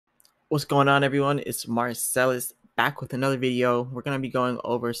What's going on, everyone? It's Marsellis back with another video. We're going to be going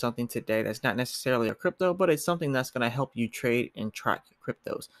over something today that's not necessarily a crypto, but it's something that's going to help you trade and track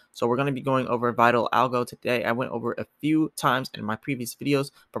cryptos. So we're going to be going over Vital Algo today. I went over a few times in my previous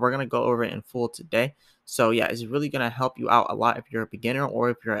videos, but we're going to go over it in full today. So yeah, it's really going to help you out a lot if you're a beginner or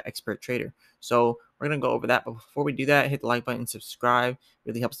if you're an expert trader. So we're going to go over that. But before we do that, hit the like button, subscribe. It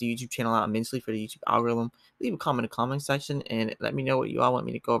really helps the YouTube channel out immensely for the YouTube algorithm. Leave a comment in the comment section and let me know what you all want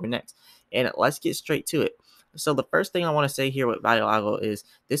me to go over next. And let's get straight to it. So the first thing I want to say here with Vital Algo is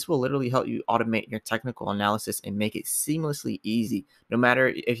this will literally help you automate your technical analysis and make it seamlessly easy, no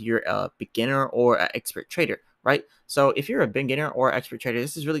matter if you're a beginner or an expert trader, right? So if you're a beginner or expert trader,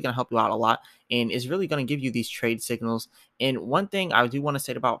 this is really going to help you out a lot and is really going to give you these trade signals. And one thing I do want to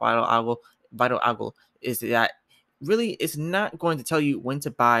say about Vital Algo is that really it's not going to tell you when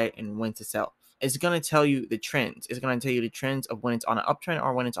to buy and when to sell. It's going to tell you the trends. It's going to tell you the trends of when it's on an uptrend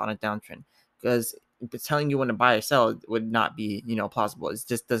or when it's on a downtrend. Because telling you when to buy or sell would not be, plausible. It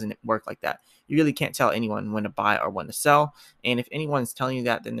just doesn't work like that. You really can't tell anyone when to buy or when to sell. And if anyone's telling you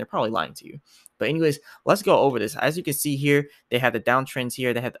that, then they're probably lying to you. But anyways, let's go over this. As you can see here, they have the downtrends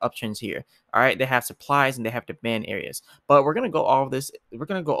here, they have the uptrends here. All right, they have supplies and they have demand areas. But we're gonna go all of this. We're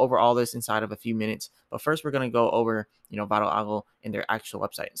gonna go over all this inside of a few minutes. But first, we're gonna go over, Vital Algo and their actual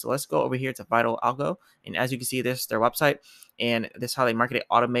website. So let's go over here to Vital Algo, and as you can see, this is their website, and this is how they market it.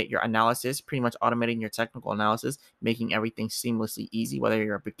 Automate your analysis, pretty much automating your technical analysis, making everything seamlessly easy. Whether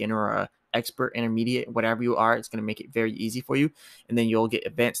you're a beginner or a expert, intermediate, whatever you are, it's going to make it very easy for you. And then you'll get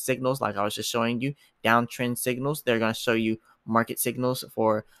advanced signals like I was just showing you, downtrend signals. They're going to show you market signals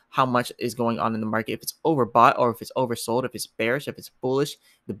for how much is going on in the market, if it's overbought or if it's oversold, if it's bearish, if it's bullish.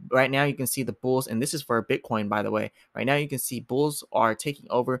 Right now you can see the bulls, and this is for Bitcoin, by the way. Right now you can see bulls are taking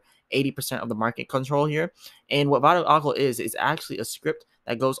over 80% of the market control here. And what Vital Algo is actually a script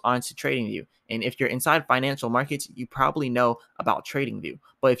that goes on to TradingView. And if you're inside financial markets, you probably know about TradingView.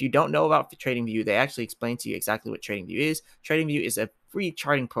 But if you don't know about TradingView, they actually explain to you exactly what TradingView is. TradingView is a free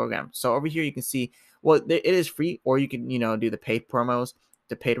charting program. So over here you can see, well, it is free, or you can, do the paid promos,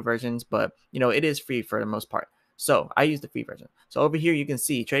 the paid versions, but it is free for the most part. So I use the free version. So over here, you can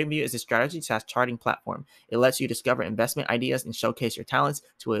see TradingView is a strategy SaaS charting platform. It lets you discover investment ideas and showcase your talents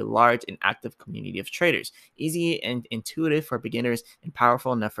to a large and active community of traders. Easy and intuitive for beginners and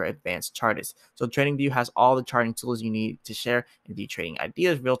powerful enough for advanced chartists. So TradingView has all the charting tools you need to share and view trading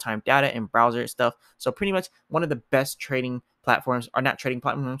ideas, real-time data, and browser stuff. So pretty much one of the best trading platforms, or not trading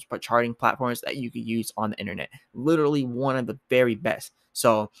platforms, but charting platforms that you could use on the internet. Literally one of the very best.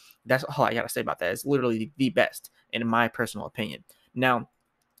 So that's all I gotta say about that. It's literally the best in my personal opinion. Now,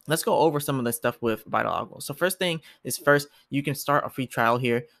 let's go over some of the stuff with Vital Algo. So first thing is first, you can start a free trial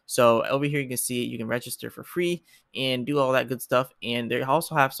here. So over here, you can see you can register for free and do all that good stuff. And they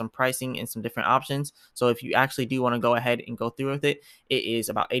also have some pricing and some different options. So if you actually do want to go ahead and go through with it, it is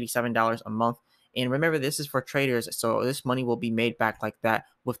about $87 a month. And remember, this is for traders, so this money will be made back like that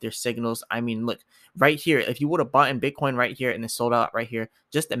with their signals. I mean, look, right here, if you would have bought in Bitcoin right here and it sold out right here,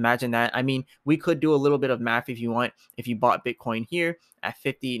 just imagine that. I mean, we could do a little bit of math if you want. If you bought Bitcoin here at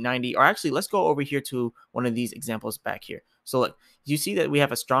 50, 90, or actually, let's go over here to one of these examples back here. So look, you see that we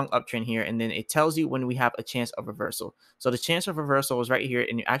have a strong uptrend here, and then it tells you when we have a chance of reversal. So the chance of reversal is right here,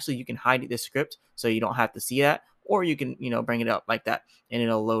 and actually you can hide this script so you don't have to see that, or you can, bring it up like that, and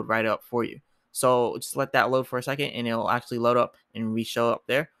it'll load right up for you. So just let that load for a second and it'll actually load up and re-show up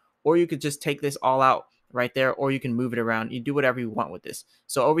there. Or you could just take this all out right there, or you can move it around. You do whatever you want with this.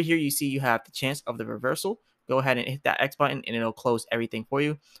 So over here, you see you have the chance of the reversal. Go ahead and hit that X button and it'll close everything for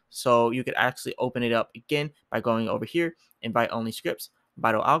you. So you could actually open it up again by going over here, invite only scripts,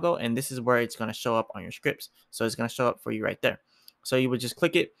 Vital Algo, and this is where it's going to show up on your scripts. So it's going to show up for you right there. So you would just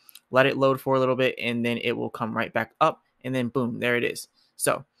click it, let it load for a little bit, and then it will come right back up, and then boom, there it is.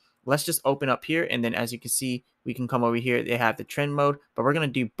 So let's just open up here, and then as you can see, we can come over here. They have the trend mode, but we're going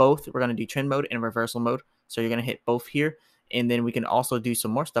to do both. We're going to do trend mode and reversal mode. So you're going to hit both here, and then we can also do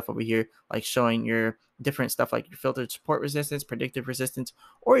some more stuff over here, like showing your different stuff like your filtered support resistance, predictive resistance,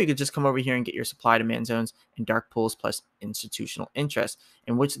 or you could just come over here and get your supply demand zones and dark pools plus institutional interest.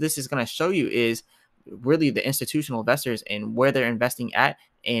 And which this is going to show you is really the institutional investors and where they're investing at,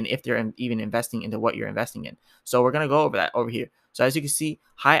 and if they're even investing into what you're investing in. So we're going to go over that over here. So as you can see,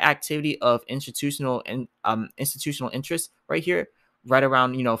 high activity of institutional and institutional interest right here, right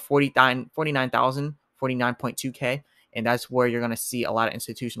around 49,000, 49.2K, and that's where you're going to see a lot of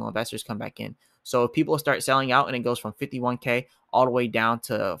institutional investors come back in. So if people start selling out and it goes from 51K all the way down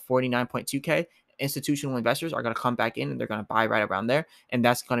to 49.2K, institutional investors are going to come back in and they're going to buy right around there. And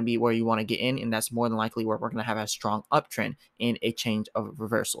that's going to be where you want to get in. And that's more than likely where we're going to have a strong uptrend in a change of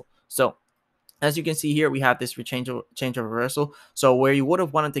reversal. So as you can see here, we have this change of reversal. So where you would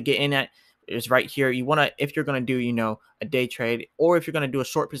have wanted to get in at is right here. You want to, if you're going to do, a day trade, or if you're going to do a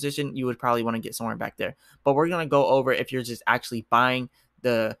short position, you would probably want to get somewhere back there. But we're going to go over if you're just actually buying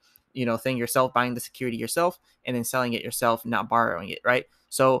the, thing yourself, buying the security yourself, and then selling it yourself, not borrowing it, right?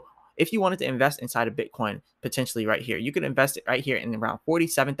 So if you wanted to invest inside of Bitcoin, potentially right here, you could invest it right here in around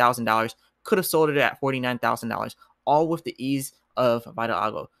 $47,000, could have sold it at $49,000, all with the ease of Vital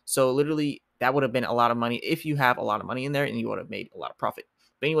Algo. So literally that would have been a lot of money if you have a lot of money in there, and you would have made a lot of profit.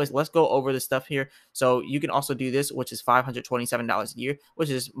 But anyways, let's go over the stuff here. So you can also do this, which is $527 a year, which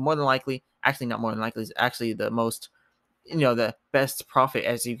is more than likely, actually not more than likely, it's actually the most, the best profit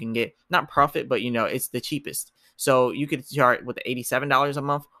as you can get. Not profit, but it's the cheapest. So you could start with the $87 a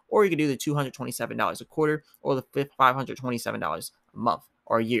month, or you could do the $227 a quarter, or the $527 a month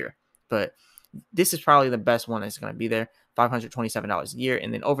or a year. But this is probably the best one that's going to be there, $527 a year.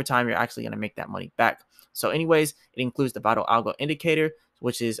 And then over time, you're actually going to make that money back. So anyways, it includes the Vital Algo indicator,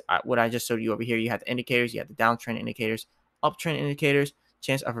 which is what I just showed you over here. You have the indicators, you have the downtrend indicators, uptrend indicators,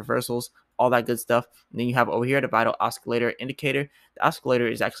 chance of reversals, all that good stuff. And then you have over here the Vital Oscillator indicator. The oscillator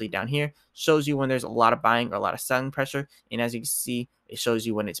is actually down here, shows you when there's a lot of buying or a lot of selling pressure. And as you can see, it shows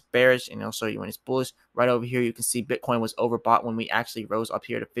you when it's bearish, and it'll show you when it's bullish. Right over here, you can see Bitcoin was overbought when we actually rose up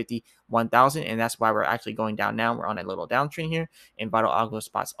here to 51,000, and that's why we're actually going down now. We're on a little downtrend here, and Vital Algo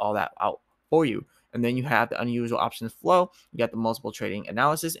spots all that out for you. And then you have the unusual options flow, you got the multiple trading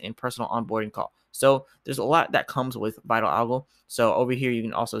analysis, and personal onboarding call. So there's a lot that comes with Vital Algo. So over here, you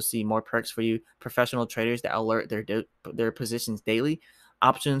can also see more perks for you. Professional traders that alert their positions daily.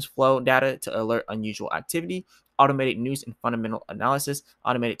 Options flow data to alert unusual activity. Automated news and fundamental analysis.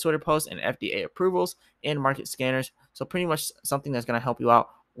 Automated Twitter posts and FDA approvals. And market scanners. So pretty much something that's going to help you out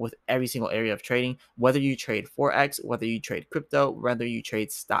with every single area of trading, whether you trade Forex, whether you trade crypto, whether you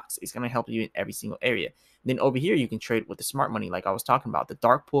trade stocks. It's going to help you in every single area. Then over here, you can trade with the smart money, like I was talking about, the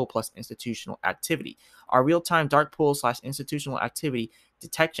dark pool plus institutional activity. Our real-time dark pool / institutional activity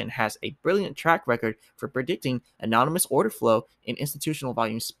detection has a brilliant track record for predicting anonymous order flow and institutional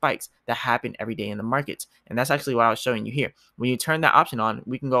volume spikes that happen every day in the markets. And that's actually what I was showing you here. When you turn that option on,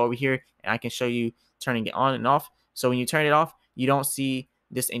 we can go over here and I can show you turning it on and off. So when you turn it off, you don't see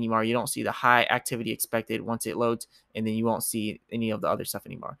this anymore. You don't see the high activity expected once it loads, and then you won't see any of the other stuff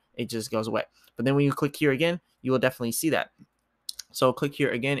anymore. It just goes away. But then when you click here again, you will definitely see that. So click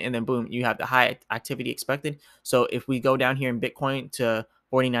here again, and then boom, you have the high activity expected. So if we go down here in Bitcoin to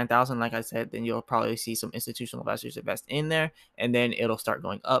 49,000, like I said, then you'll probably see some institutional investors invest in there, and then it'll start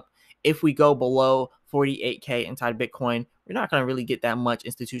going up. If we go below 48K inside Bitcoin, we're not going to really get that much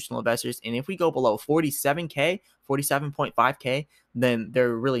institutional investors. And if we go below 47K, 47.5K, then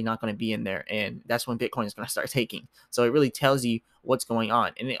they're really not going to be in there. And that's when Bitcoin is going to start taking. So it really tells you what's going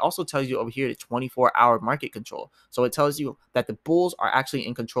on. And it also tells you over here the 24-hour market control. So it tells you that the bulls are actually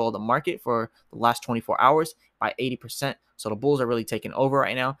in control of the market for the last 24 hours by 80%. So the bulls are really taking over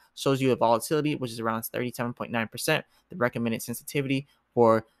right now. Shows you the volatility, which is around 37.9%, the recommended sensitivity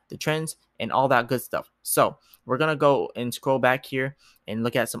for the trends, and all that good stuff. So we're going to go and scroll back here and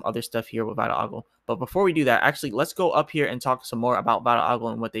look at some other stuff here with Vital Algo. But before we do that, actually, let's go up here and talk some more about Vital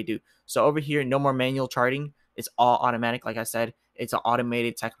Algo and what they do. So over here, no more manual charting. It's all automatic. Like I said, it's an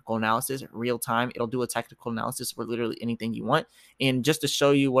automated technical analysis, real time. It'll do a technical analysis for literally anything you want. And just to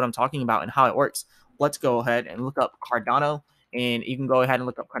show you what I'm talking about and how it works, let's go ahead and look up Cardano. And you can go ahead and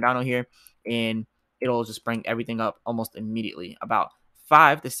look up Cardano here, and it'll just bring everything up almost immediately, about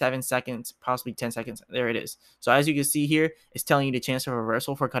 5 to 7 seconds, possibly 10 seconds. There it is. So as you can see here, it's telling you the chance of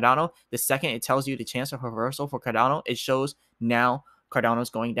reversal for Cardano. The second it tells you the chance of reversal for Cardano, it shows now Cardano's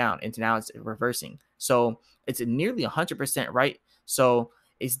going down, and now it's reversing. So it's nearly 100% right. So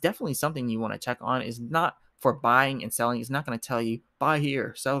it's definitely something you want to check on. It's not for buying and selling. It's not going to tell you buy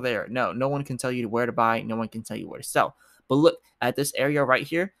here, sell there. No one can tell you where to buy. No one can tell you where to sell. But look at this area right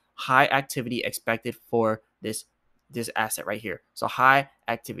here. High activity expected for this asset right here. So high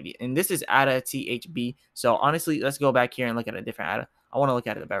activity. And this is ADA THB. So honestly, let's go back here and look at a different ADA. I want to look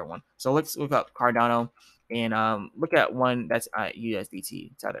at a better one. So let's look up Cardano and look at one that's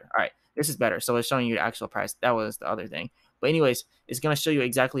USDT Tether. All right, this is better. So it's showing you the actual price. That was the other thing. But anyways, it's going to show you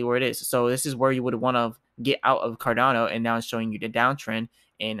exactly where it is. So this is where you would want to get out of Cardano, and now it's showing you the downtrend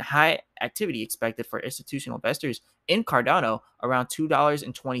and high activity expected for institutional investors in Cardano around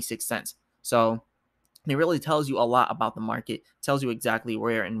 $2.26. So it really tells you a lot about the market, tells you exactly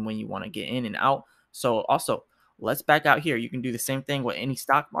where and when you want to get in and out. So also, let's back out here. You can do the same thing with any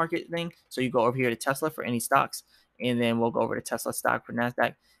stock market thing. So you go over here to Tesla for any stocks, and then we'll go over to Tesla stock for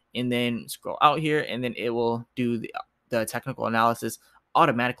NASDAQ, and then scroll out here, and then it will do the technical analysis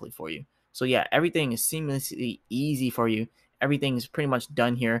automatically for you. So yeah, everything is seamlessly easy for you. Everything is pretty much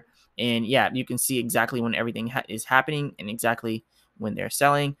done here. And yeah, you can see exactly when everything is happening and exactly when they're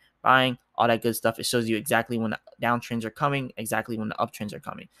selling, buying, all that good stuff. It shows you exactly when the downtrends are coming, exactly when the uptrends are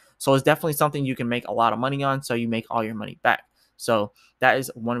coming. So it's definitely something you can make a lot of money on, so you make all your money back. So that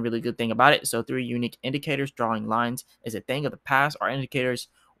is one really good thing about it. So 3 unique indicators, drawing lines is a thing of the past. Our indicators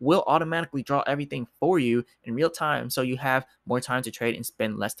will automatically draw everything for you in real time, so you have more time to trade and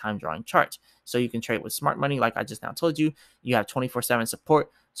spend less time drawing charts. So you can trade with smart money, like I just now told you. You have 24/7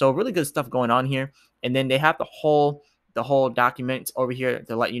 support. So really good stuff going on here. And then they have the whole document over here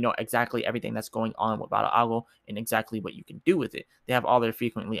to let you know exactly everything that's going on with Algo and exactly what you can do with it. They have all their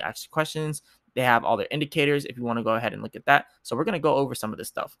frequently asked questions. They have all their indicators if you want to go ahead and look at that. So we're going to go over some of this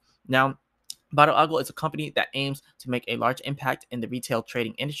stuff. Now, Algo is a company that aims to make a large impact in the retail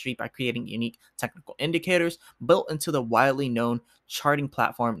trading industry by creating unique technical indicators built into the widely known charting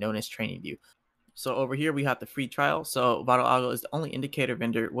platform known as TradingView. So over here we have the free trial. So Algo is the only indicator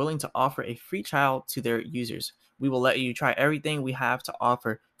vendor willing to offer a free trial to their users. We will let you try everything we have to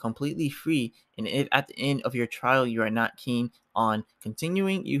offer completely free. And if at the end of your trial you are not keen on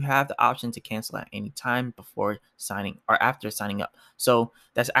continuing, you have the option to cancel at any time before signing or after signing up. So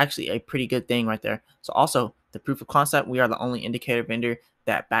that's actually a pretty good thing right there. So also the proof of concept, we are the only indicator vendor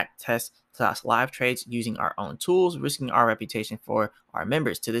that back tests live trades using our own tools, risking our reputation for our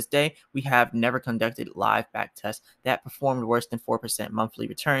members. To this day, we have never conducted live back tests that performed worse than 4% monthly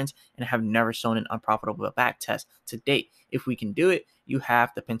returns and have never shown an unprofitable back test to date. If we can do it, you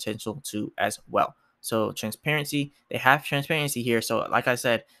have the potential to as well. So transparency, they have transparency here. So like I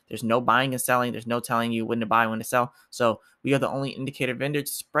said, there's no buying and selling. There's no telling you when to buy, when to sell. So we are the only indicator vendor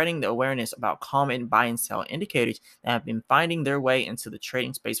spreading the awareness about common buy and sell indicators that have been finding their way into the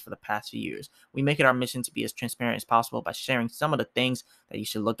trading space for the past few years. We make it our mission to be as transparent as possible by sharing some of the things that you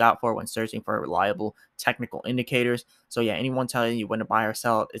should look out for when searching for reliable technical indicators. So yeah, anyone telling you when to buy or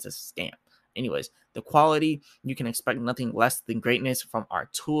sell is a scam. Anyways, the quality, you can expect nothing less than greatness from our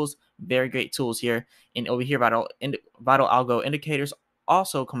tools. Very great tools here. And over here, Vital Algo indicators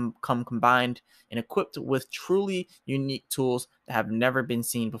also come combined and equipped with truly unique tools that have never been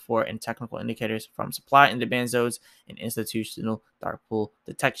seen before in technical indicators, from supply and demand zones and institutional dark pool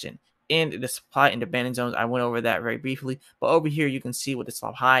detection. And the supply and demand zones, I went over that very briefly, but over here you can see what the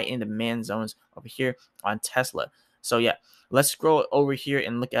supply and demand zones over here on Tesla. So yeah, let's scroll over here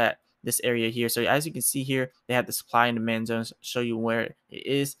and look at this area here. So as you can see here, they have the supply and demand zones, show you where it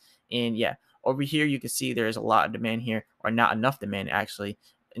is. And yeah, over here you can see there's a lot of demand here, or not enough demand actually.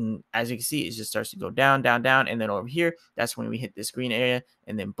 And as you can see, it just starts to go down, down, down. And then over here, that's when we hit this green area,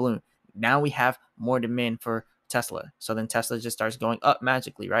 and then boom. Now we have more demand for Tesla. So then Tesla just starts going up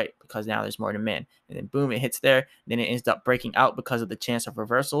magically, right? Because now there's more demand. And then boom, it hits there. Then it ends up breaking out because of the chance of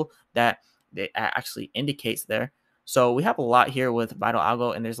reversal that it actually indicates there. So we have a lot here with Vital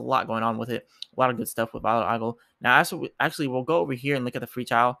Algo, and there's a lot going on with it. A lot of good stuff with Vital Algo. Now, actually, we'll go over here and look at the free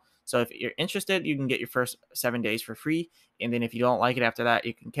trial. So if you're interested, you can get your first 7 days for free. And then if you don't like it after that,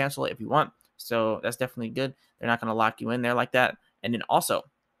 you can cancel it if you want. So that's definitely good. They're not going to lock you in there like that. And then also,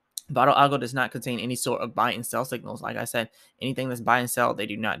 Vital Algo does not contain any sort of buy and sell signals. Like I said, anything that's buy and sell, they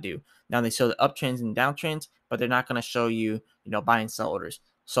do not do. Now they show the uptrends and downtrends, but they're not going to show you, buy and sell orders.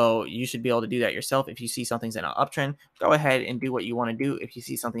 So you should be able to do that yourself. If you see something's in an uptrend, go ahead and do what you want to do. If you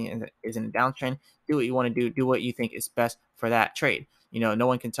see something is in a downtrend, do what you want to do. Do what you think is best for that trade. No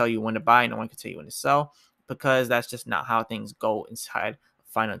one can tell you when to buy. No one can tell you when to sell, because that's just not how things go inside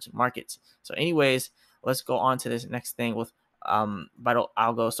financial markets. So anyways, let's go on to this next thing with Vital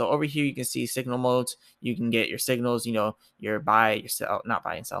Algo. So over here you can see signal modes. You can get your signals, your buy, your sell, not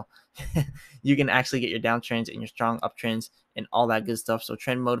buy and sell. You can actually get your downtrends and your strong uptrends and all that good stuff. So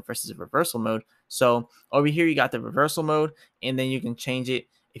trend mode versus reversal mode. So over here you got the reversal mode, and then you can change it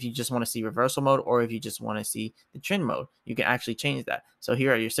if you just want to see reversal mode, or if you just want to see the trend mode. You can actually change that. So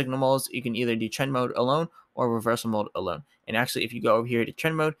here are your signal modes. You can either do trend mode alone or reversal mode alone. And actually, if you go over here to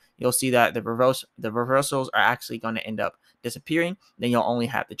trend mode, you'll see that the reversals are actually going to end up disappearing. Then you'll only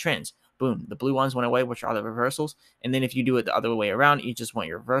have the trends. Boom, the blue ones went away, which are the reversals. And then if you do it the other way around, you just want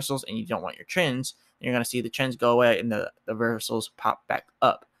your reversals and you don't want your trends, then you're going to see the trends go away and the reversals pop back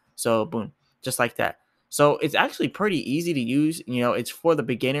up. So boom, just like that. So it's actually pretty easy to use. It's for the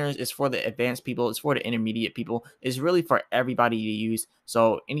beginners, it's for the advanced people, it's for the intermediate people. It's really for everybody to use.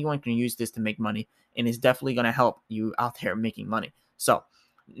 So anyone can use this to make money, and it's definitely going to help you out there making money. So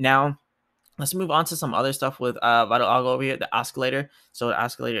now Let's move on to some other stuff with Vital Algo over here, the oscillator. So the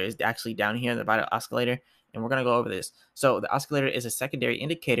oscillator is actually down here, the Vital oscillator, and we're going to go over this. So the oscillator is a secondary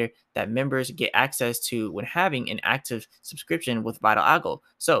indicator that members get access to when having an active subscription with Vital Algo.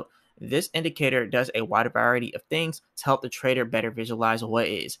 So this indicator does a wide variety of things to help the trader better visualize what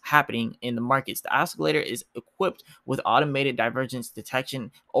is happening in the markets. The oscillator is equipped with automated divergence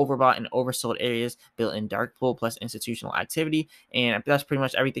detection, overbought and oversold areas, built-in dark pool plus institutional activity, and that's pretty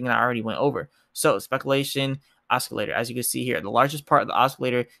much everything that I already went over. So speculation oscillator, as you can see here, the largest part of the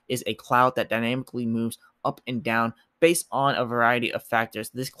oscillator is a cloud that dynamically moves up and down based on a variety of factors.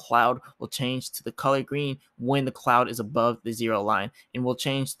 This cloud will change to the color green when the cloud is above the zero line, and will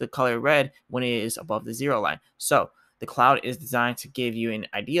change to the color red when it is above the zero line. So the cloud is designed to give you an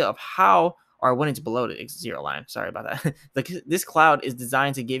idea of how, or when it's below the zero line. Sorry about that. This cloud is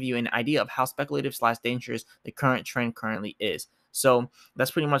designed to give you an idea of how speculative / dangerous the current trend currently is. So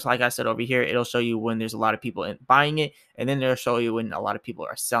that's pretty much like I said over here. It'll show you when there's a lot of people buying it, and then it'll show you when a lot of people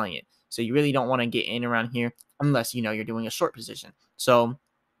are selling it. So you really don't want to get in around here unless you know you're doing a short position. So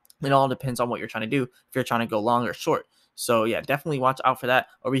it all depends on what you're trying to do, if you're trying to go long or short. So yeah, definitely watch out for that.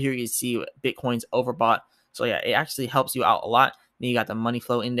 Over here you see Bitcoin's overbought. So yeah, it actually helps you out a lot. Then you got the money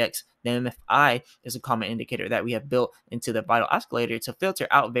flow index. The MFI is a common indicator that we have built into the vital oscillator to filter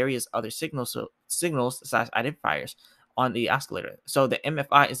out various other signals / identifiers on the oscillator. So the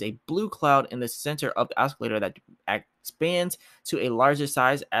MFI is a blue cloud in the center of the oscillator that expands to a larger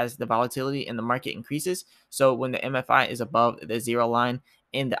size as the volatility in the market increases. So when the MFI is above the zero line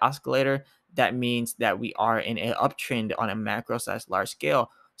in the oscillator, that means that we are in an uptrend on a macro / large scale.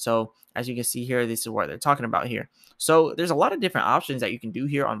 So as you can see here, this is what they're talking about here. So there's a lot of different options that you can do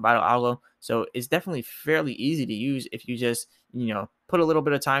here on Vital Algo. So it's definitely fairly easy to use if you just, put a little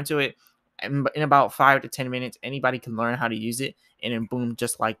bit of time to it. And in about 5 to 10 minutes, anybody can learn how to use it. And then boom,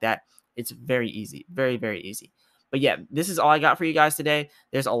 just like that. It's very easy. Very, very easy. But yeah, this is all I got for you guys today.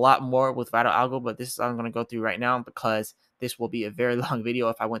 There's a lot more with Vital Algo, but this is all I'm going to go through right now because this will be a very long video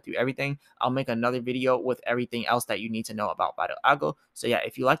if I went through everything. I'll make another video with everything else that you need to know about Vital Algo. So yeah,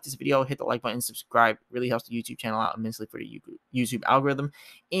 if you like this video, hit the like button, subscribe. Really helps the YouTube channel out immensely for the YouTube algorithm.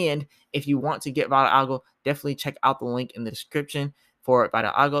 And if you want to get Vital Algo, definitely check out the link in the description for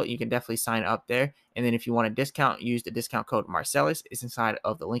Vital Algo. You can definitely sign up there. And then if you want a discount, use the discount code Marsellis. It's inside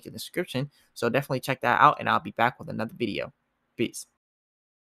of the link in the description. So definitely check that out, and I'll be back with another video. Peace.